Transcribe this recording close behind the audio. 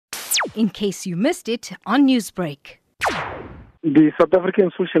in case you missed it on Newsbreak. The South African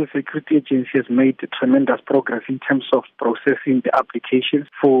Social Security Agency has made tremendous progress in terms of processing the applications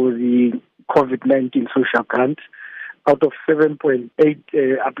for the COVID-19 social grant. Out of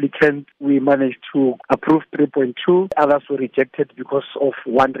 7.8 applicants, we managed to approve 3.2. Others were rejected because of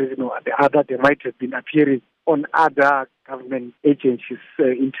one reason or the other. They might have been appearing on other government agencies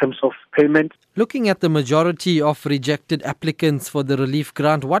in terms of payment. Looking at the majority of rejected applicants for the relief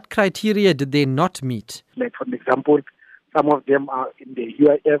grant, what criteria did they not meet? Like, for example, some of them are in the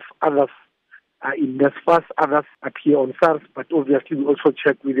UIF, others are in NSFAS, others appear on SARS, but obviously we also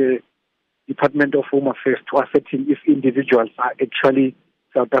check with the Department of Home Affairs to ascertain if individuals are actually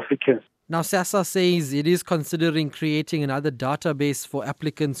South Africans. Now, SASSA says it is considering creating another database for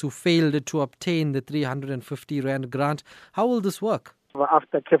applicants who failed to obtain the 350 Rand grant. How will this work?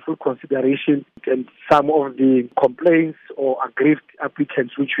 After careful consideration and some of the complaints or aggrieved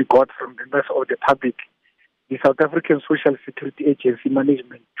applicants which we got from members of the public, the South African Social Security Agency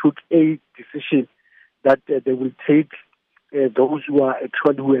management took a decision that they will take those who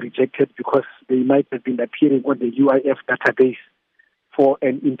were rejected because they might have been appearing on the UIF database for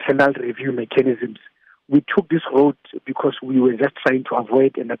an internal review mechanism. We took this road because we were just trying to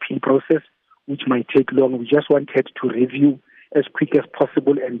avoid an appeal process, which might take long. We just wanted to review as quick as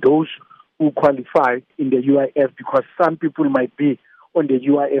possible, and those who qualify in the UIF, because some people might be on the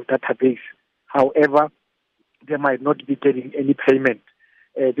UIF database. However, they might not be getting any payment.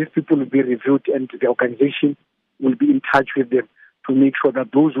 These people will be reviewed, and the organization will be in touch with them to make sure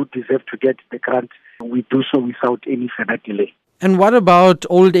that those who deserve to get the grant, we do so without any further delay. And what about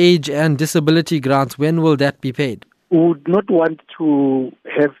old age and disability grants? When will that be paid? We would not want to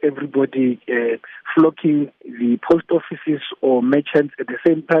have everybody flocking the post offices or merchants at the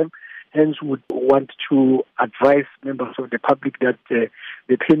same time. Hence, would want to advise members of the public that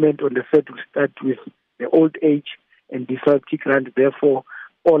the payment on the third will start with the old age and disability grant. Therefore,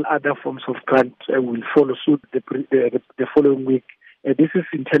 all other forms of grant will follow suit the following week. This is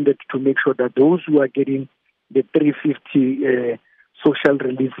intended to make sure that those who are getting the 350 social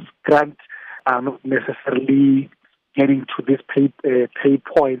relief grant are not necessarily getting to this pay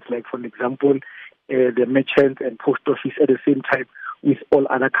points, like, for example, the merchant and post office at the same time with all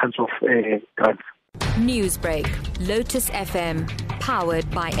other kinds of grants. Newsbreak, Lotus FM, powered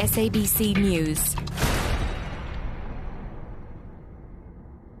by SABC News.